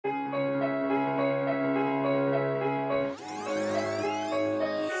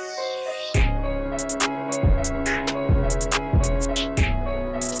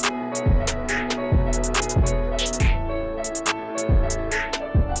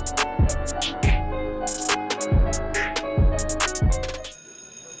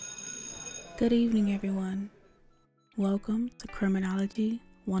Good evening, everyone. Welcome to Criminology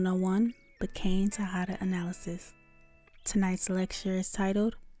 101, the Cane Tejada analysis. Tonight's lecture is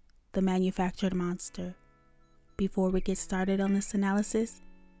titled, The Manufactured Monster. Before we get started on this analysis,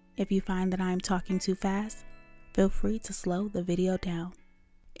 if you find that I am talking too fast, feel free to slow the video down.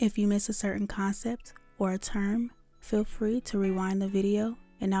 If you miss a certain concept or a term, feel free to rewind the video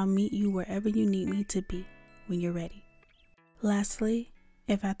and I'll meet you wherever you need me to be when you're ready. Lastly,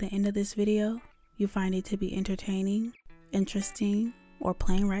 if at the end of this video you find it to be entertaining, interesting, or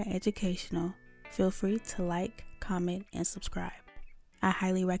plain right educational, feel free to like, comment, and subscribe. I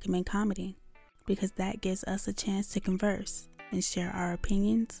highly recommend commenting because that gives us a chance to converse and share our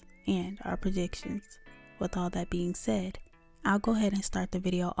opinions and our predictions. With all that being said, I'll go ahead and start the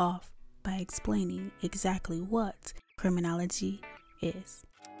video off by explaining exactly what criminology is.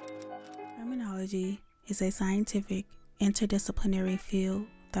 Criminology is a scientific, interdisciplinary field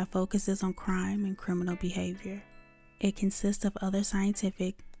that focuses on crime and criminal behavior. It consists of other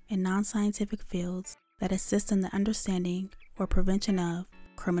scientific and non-scientific fields that assist in the understanding or prevention of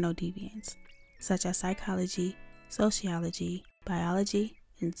criminal deviance, such as psychology, sociology, biology,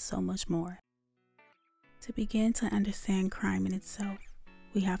 and so much more. To begin to understand crime in itself,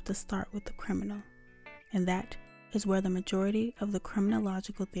 we have to start with the criminal, and that is where the majority of the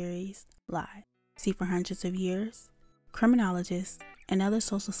criminological theories lie. See, for hundreds of years, criminologists and other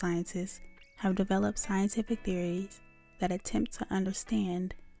social scientists have developed scientific theories that attempt to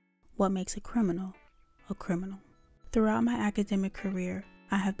understand what makes a criminal a criminal. Throughout my academic career,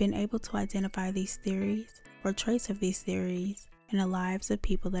 I have been able to identify these theories or traits of these theories in the lives of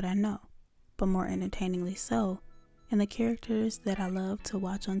people that I know, but more entertainingly so, in the characters that I love to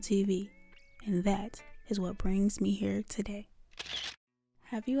watch on TV, and that is what brings me here today.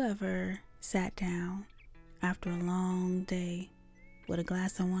 Have you ever sat down after a long day with a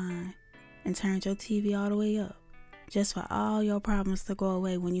glass of wine and turned your TV all the way up just for all your problems to go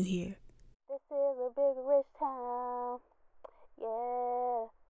away when you hear, "This is a big rich town, yeah,"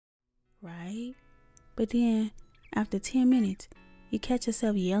 right? But then after 10 minutes, you catch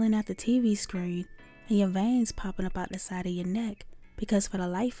yourself yelling at the TV screen and your veins popping up out the side of your neck because for the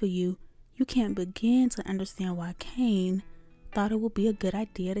life of you, you can't begin to understand why Cane thought it would be a good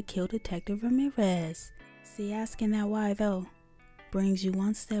idea to kill Detective Ramirez. See, asking that why though brings you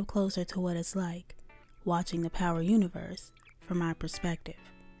one step closer to what it's like watching the Power universe from my perspective.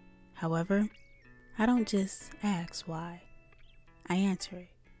 However, I don't just ask why, I answer it.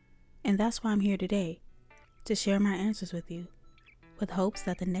 And that's why I'm here today, to share my answers with you, with hopes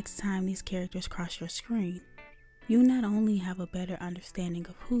that the next time these characters cross your screen, you not only have a better understanding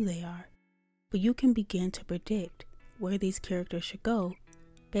of who they are, but you can begin to predict where these characters should go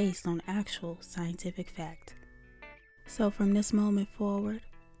based on actual scientific fact. So from this moment forward,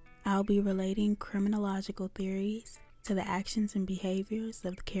 I'll be relating criminological theories to the actions and behaviors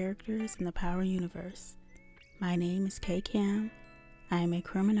of the characters in the Power universe. My name is Cam. I am a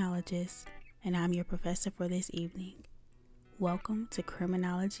criminologist, and I'm your professor for this evening. Welcome to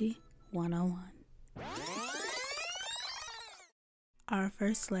Criminology 101. Our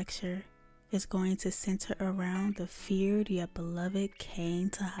first lecture is going to center around the feared yet beloved Cane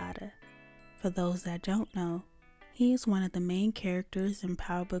Tejada. For those that don't know, he is one of the main characters in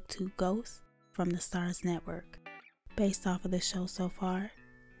Power Book 2 Ghosts from the STARZ Network. Based off of the show so far,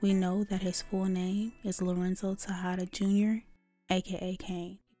 we know that his full name is Lorenzo Tejada Jr., aka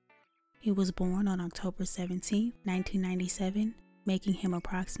Cane. He was born on October 17, 1997, making him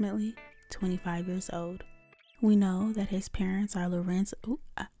approximately 25 years old. We know that his parents are Lorenzo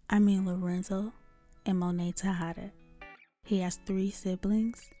and Monet Tejada. He has 3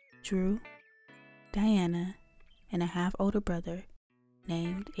 siblings, Drew, Diana, and a half older brother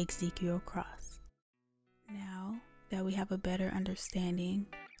named Ezekiel Cross. Now that we have a better understanding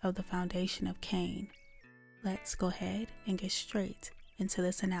of the foundation of Cane, let's go ahead and get straight into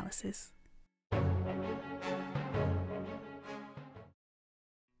this analysis.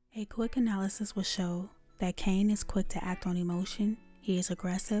 A quick analysis will show that Cane is quick to act on emotion, he is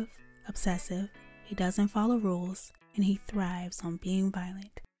aggressive, obsessive, he doesn't follow rules, and he thrives on being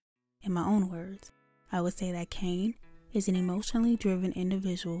violent. In my own words, I would say that Cane is an emotionally driven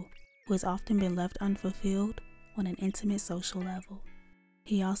individual who has often been left unfulfilled on an intimate social level.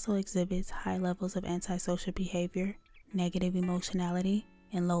 He also exhibits high levels of antisocial behavior, negative emotionality,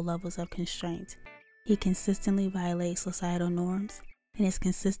 and low levels of constraint. He consistently violates societal norms, and his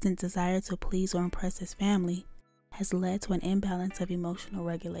consistent desire to please or impress his family has led to an imbalance of emotional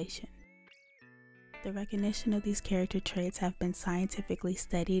regulation. The recognition of these character traits have been scientifically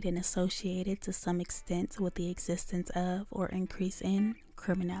studied and associated to some extent with the existence of or increase in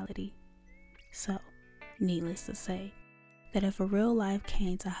criminality. So, needless to say, that if a real-life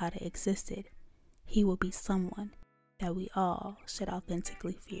Cane Tejada existed, he would be someone that we all should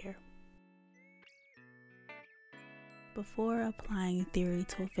authentically fear. Before applying theory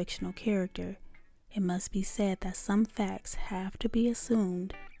to a fictional character, it must be said that some facts have to be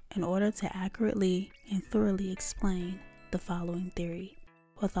assumed in order to accurately and thoroughly explain the following theory.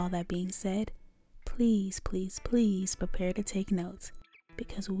 With all that being said, please prepare to take notes,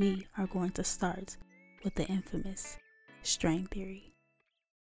 because we are going to start with the infamous strain theory.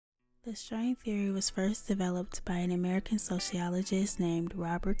 The strain theory was first developed by an American sociologist named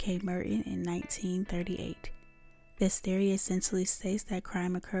Robert K. Merton in 1938. This theory essentially states that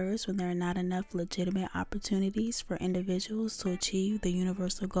crime occurs when there are not enough legitimate opportunities for individuals to achieve the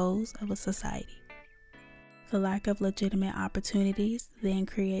universal goals of a society. The lack of legitimate opportunities then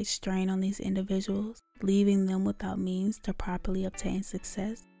creates strain on these individuals, leaving them without means to properly obtain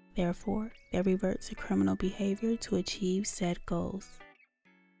success. Therefore, they revert to criminal behavior to achieve said goals.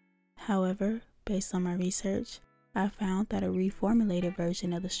 However, based on my research, I found that a reformulated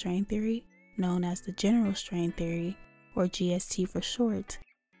version of the strain theory, known as the general strain theory, or GST for short,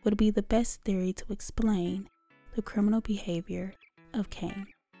 would be the best theory to explain the criminal behavior of Cane.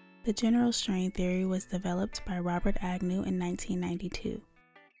 The general strain theory was developed by Robert Agnew in 1992.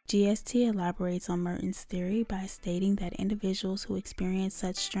 GST elaborates on Merton's theory by stating that individuals who experience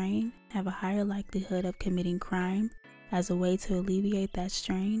such strain have a higher likelihood of committing crime as a way to alleviate that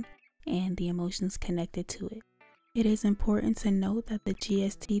strain and the emotions connected to it. It is important to note that the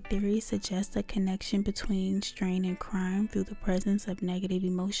GST theory suggests a connection between strain and crime through the presence of negative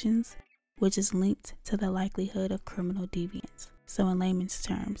emotions, which is linked to the likelihood of criminal deviance. So in layman's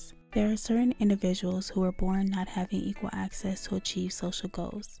terms, there are certain individuals who are born not having equal access to achieve social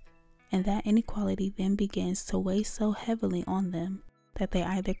goals, and that inequality then begins to weigh so heavily on them that they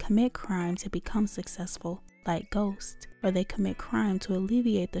either commit crime to become successful, like Ghost, or they commit crime to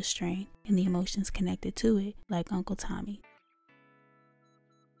alleviate the strain and the emotions connected to it, like Uncle Tommy.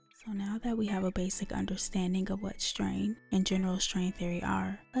 So now that we have a basic understanding of what strain and general strain theory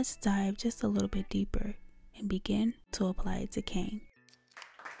are, let's dive just a little bit deeper and begin to apply it to Cane.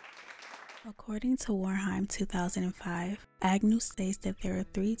 According to Wareham 2005, Agnew states that there are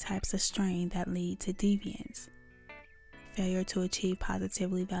 3 types of strain that lead to deviance: failure to achieve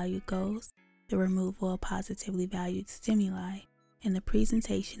positively valued goals, the removal of positively valued stimuli, and the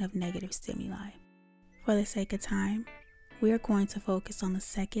presentation of negative stimuli. For the sake of time, we are going to focus on the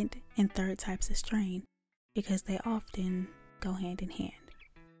second and third types of strain because they often go hand in hand.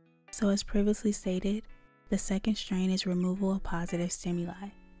 So as previously stated, the second strain is removal of positive stimuli,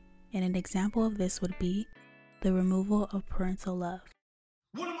 and an example of this would be the removal of parental love.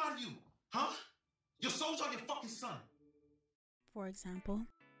 What am I to you? Huh? Your soldier or your fucking son? For example,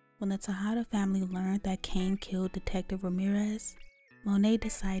 when the Tejada family learned that Cane killed Detective Ramirez, Monet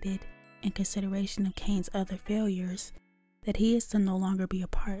decided, in consideration of Cane's other failures, that he is to no longer be a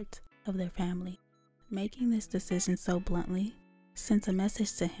part of their family. Making this decision so bluntly sent a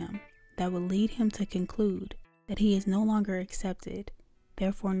message to him that would lead him to conclude that he is no longer accepted,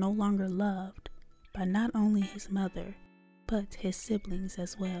 therefore no longer loved, by not only his mother, but his siblings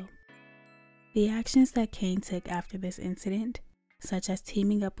as well. The actions that Cane took after this incident, such as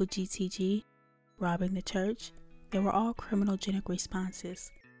teaming up with GTG, robbing the church, they were all criminogenic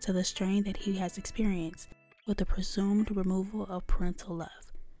responses to the strain that he has experienced with the presumed removal of parental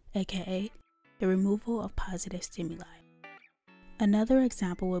love, aka the removal of positive stimuli. Another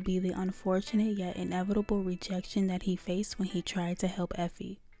example would be the unfortunate yet inevitable rejection that he faced when he tried to help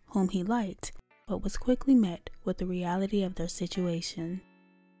Effie, whom he liked, but was quickly met with the reality of their situation.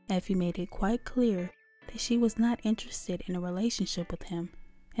 Effie made it quite clear that she was not interested in a relationship with him,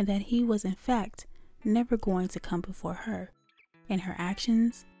 and that he was in fact never going to come before her, and her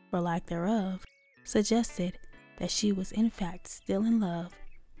actions, or lack thereof, suggested that she was in fact still in love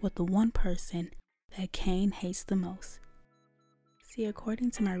with the one person that Cane hates the most. See,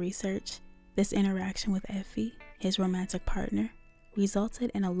 according to my research, this interaction with Effie, his romantic partner,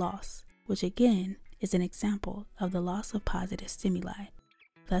 resulted in a loss, which again is an example of the loss of positive stimuli,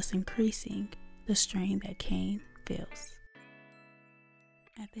 thus increasing the strain that Cane feels.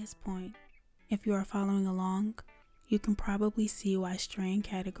 At this point, if you are following along, you can probably see why strain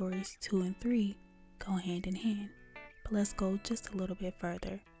categories 2 and 3 go hand in hand, but let's go just a little bit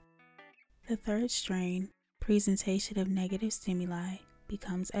further. The third strain, presentation of negative stimuli,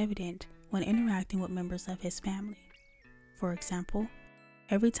 becomes evident when interacting with members of his family. For example,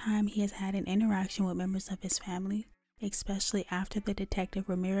 every time he has had an interaction with members of his family, especially after the Detective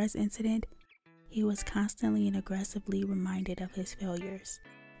Ramirez incident, he was constantly and aggressively reminded of his failures.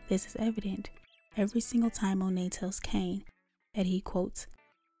 This is evident every single time Monet tells Cane that he, quotes,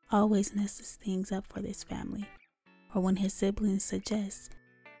 always messes things up for this family, or when his siblings suggest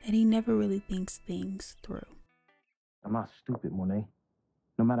that he never really thinks things through. I'm not stupid, Monet.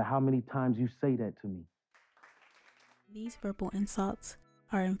 No matter how many times you say that to me. These verbal insults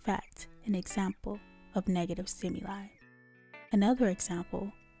are in fact an example of negative stimuli. Another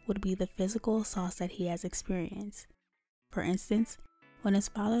example would be the physical assaults that he has experienced. For instance, when his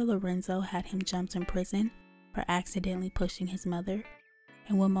father Lorenzo had him jumped in prison for accidentally pushing his mother,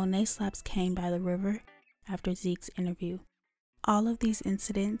 and when Monet slaps Cane by the river after Zeke's interview. All of these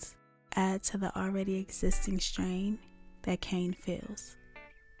incidents add to the already existing strain that Cane feels.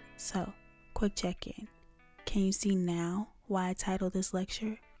 So, quick check-in. Can you see now why I titled this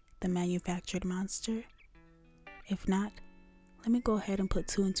lecture, The Manufactured Monster? If not, let me go ahead and put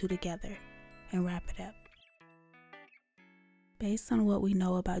 2 and 2 together and wrap it up. Based on what we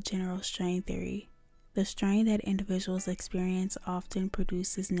know about general strain theory, the strain that individuals experience often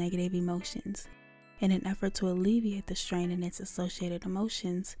produces negative emotions. In an effort to alleviate the strain and its associated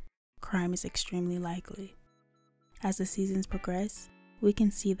emotions, crime is extremely likely. As the seasons progress, we can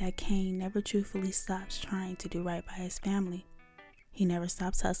see that Cane never truthfully stops trying to do right by his family. He never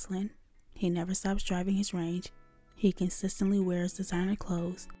stops hustling. He never stops driving his range. He consistently wears designer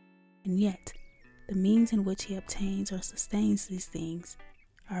clothes, and yet, the means in which he obtains or sustains these things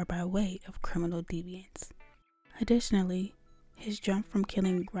are by way of criminal deviance. Additionally, his jump from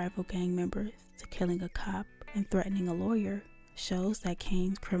killing rival gang members to killing a cop and threatening a lawyer shows that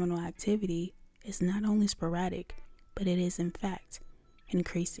Cane's criminal activity is not only sporadic, but it is in fact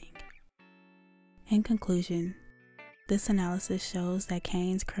increasing. In conclusion, this analysis shows that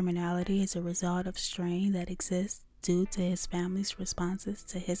Cane's criminality is a result of strain that exists due to his family's responses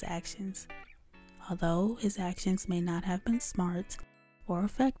to his actions. Although his actions may not have been smart or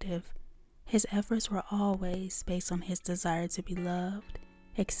effective, his efforts were always based on his desire to be loved,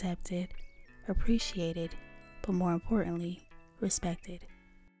 accepted, appreciated, but more importantly, respected.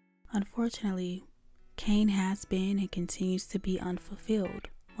 Unfortunately, Cane has been and continues to be unfulfilled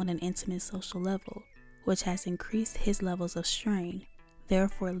on an intimate social level, which has increased his levels of strain,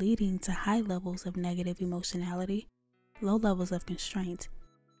 therefore leading to high levels of negative emotionality, low levels of constraint,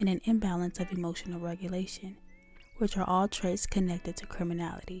 and an imbalance of emotional regulation, which are all traits connected to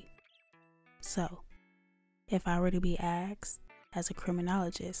criminality. So, if I were to be asked, as a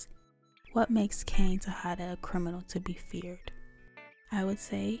criminologist, what makes Cane Tejada a criminal to be feared? I would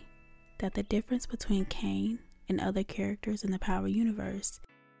say that the difference between Cane and other characters in the Power universe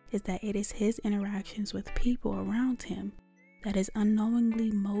is that it is his interactions with people around him that is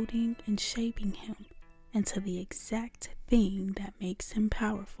unknowingly molding and shaping him into the exact thing that makes him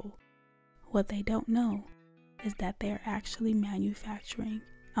powerful. What they don't know is that they're actually manufacturing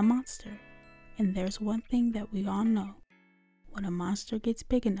a monster. And there's one thing that we all know: when a monster gets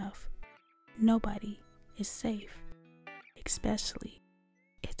big enough, nobody is safe, especially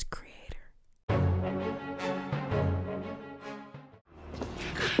its creator.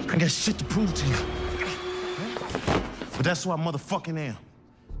 I got shit to prove to you. But that's who I motherfucking am.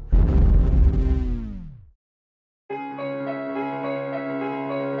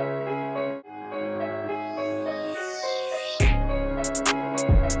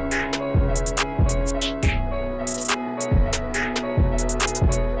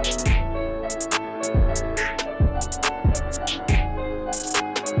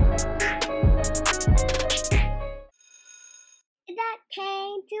 Is that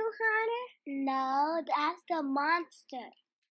Cane Tejada? No, that's the monster.